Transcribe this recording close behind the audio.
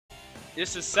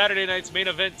This is Saturday night's main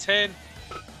event 10.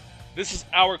 This is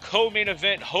our co-main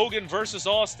event, Hogan versus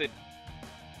Austin.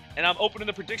 And I'm opening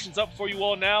the predictions up for you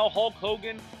all now. Hulk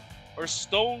Hogan or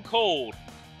Stone Cold.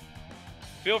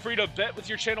 Feel free to bet with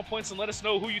your channel points and let us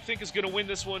know who you think is going to win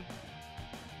this one.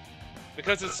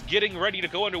 Because it's getting ready to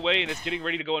go underway, and it's getting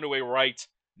ready to go underway right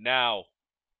now.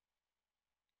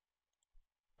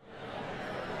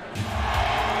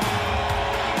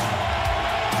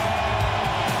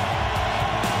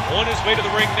 On his way to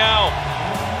the ring now,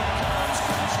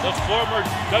 the former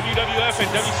WWF and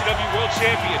WCW World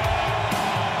Champion,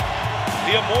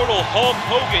 the Immortal Hulk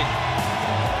Hogan,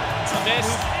 a man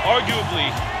who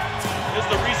arguably is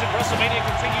the reason WrestleMania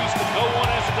continues to go on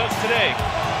as it does today.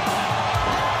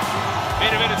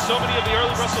 Main event in so many of the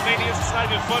early WrestleManias, it's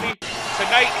not even funny.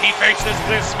 Tonight, he faces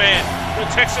this man, the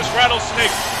Texas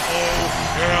Rattlesnake. Oh,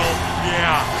 hell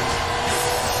yeah.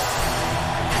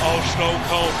 Oh, Stone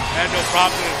Cold had no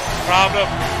problem,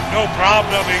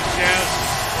 he says,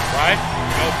 right?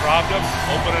 No problem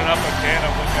opening up a can of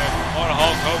on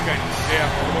Hulk Hogan. Yeah,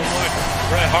 number one,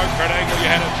 Bret Hart, Kurt Angle, you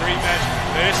had a dream match.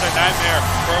 It's a nightmare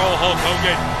for old Hulk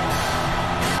Hogan.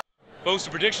 Folks,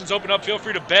 the predictions open up. Feel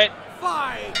free to bet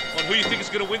on who you think is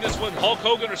going to win this one, Hulk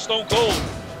Hogan or Stone Cold.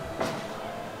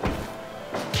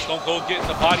 Stone Cold getting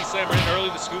the body slammer in early,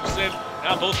 the scoop slam.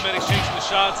 Now both men exchanging the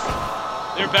shots.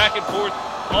 They're back and forth.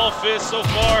 All fists so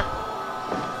far.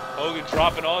 Hogan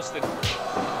dropping Austin.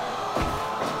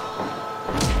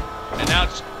 And now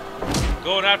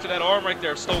going after that arm right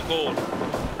there of Stone Cold.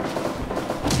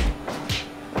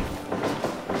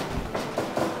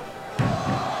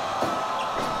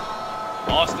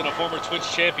 Austin, a former Twitch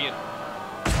champion,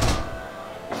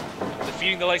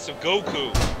 defeating the likes of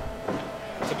Goku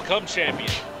to become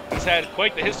champion. He's had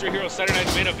quite the history here on Saturday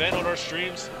night's main event on our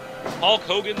streams. Hulk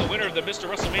Hogan, the winner of the Mr.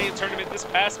 WrestleMania tournament this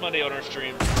past Monday on our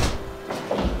stream.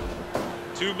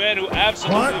 Two men who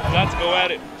absolutely got to go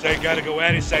at it. They got to go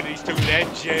at it, son. These two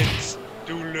legends.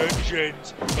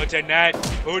 But tonight,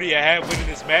 who do you have winning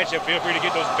this matchup? Feel free to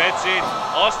get those bets in.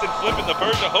 Austin flipping the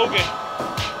bird to Hogan.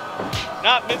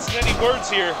 Not mincing any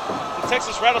words here. The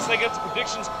Texas Rattlesnake gets the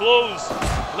predictions closed.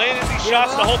 Landing these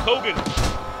shots to Hulk Hogan.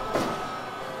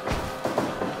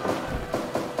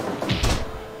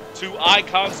 Two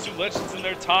icons, two legends in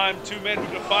their time, two men who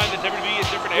defined the WWE in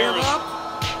different eras.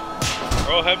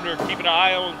 Earl Hebner keeping an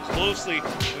eye on closely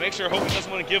to make sure Hogan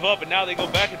doesn't want to give up, and now they go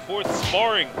back and forth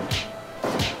sparring.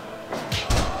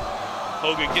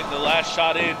 Hogan getting the last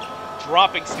shot in,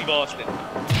 dropping Steve Austin.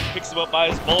 Picks him up by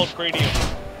his bald cranium.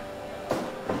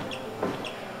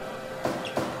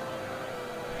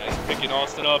 Now he's picking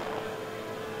Austin up.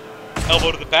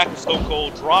 Elbow to the back of Stone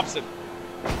Cold, drops him.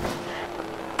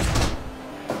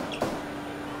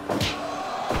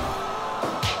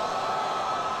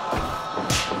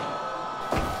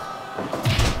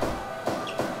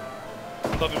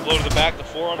 Clubbing blow to the back, the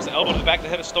forearms, the elbow to the back, the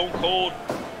head of Stone Cold.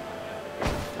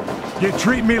 You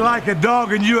treat me like a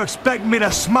dog and you expect me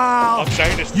to smile? I'm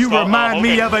saying this. You remind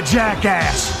me of a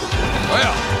jackass.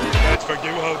 Well, that's for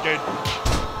you, Hogan.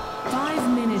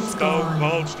 5 minutes Stone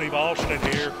Cold Steve Austin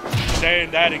here, saying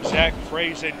that exact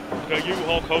phrasing to you,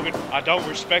 Hulk Hogan. I don't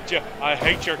respect you. I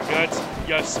hate your guts.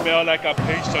 You smell like a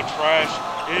piece of trash.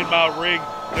 In my ring,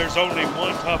 there's only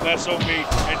one tough SOB,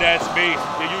 and that's me.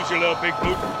 You use your little big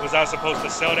boot. Was I supposed to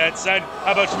sell that, son?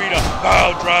 How about you be the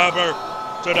bow driver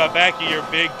to the back of your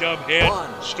big dumb head,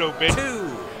 stupid?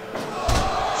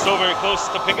 So very close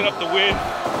to picking up the win,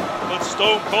 but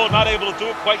Stone Cold not able to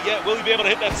do it quite yet. Will he be able to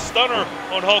hit that stunner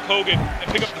on Hulk Hogan and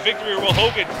pick up the victory, or will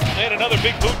Hogan land another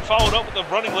big boot followed up with a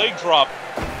running leg drop?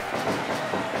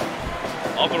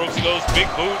 Off the ropes he goes,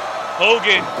 big boot.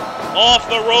 Hogan off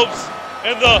the ropes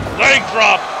and the leg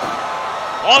drop.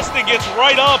 Austin gets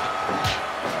right up.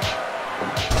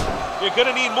 You're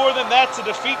gonna need more than that to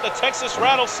defeat the Texas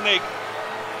Rattlesnake.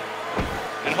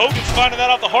 And Hogan's finding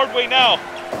that out the hard way now.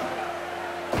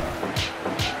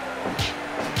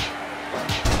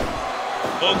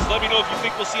 Folks, let me know if you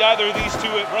think we'll see either of these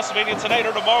two at WrestleMania tonight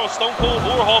or tomorrow, Stone Cold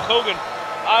or Hulk Hogan.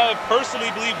 I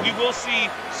personally believe we will see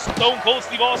Stone Cold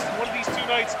Steve Austin one of these two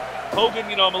nights. Hogan,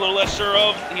 you know, I'm a little less sure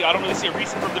of. I don't really see a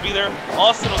reason for him to be there.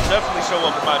 Austin will definitely show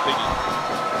up, in my opinion.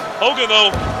 Hogan,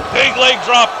 though, big leg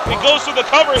drop. He goes through the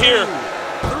cover here.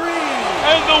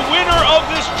 And the winner of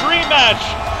this dream match,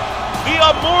 the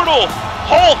Immortal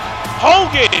Hulk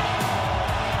Hogan.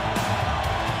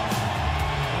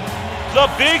 The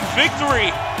big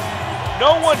victory.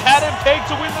 No one had him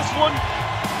pegged to win this one.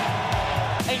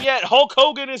 And yet, Hulk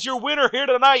Hogan is your winner here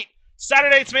tonight.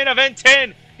 Saturday's main event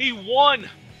 10. He won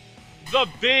the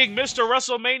big Mr.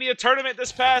 WrestleMania tournament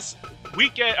this past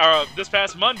weekend, or this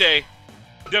past Monday,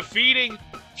 defeating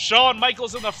Shawn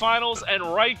Michaels in the finals, and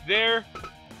right there,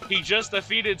 he just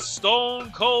defeated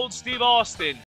Stone Cold Steve Austin.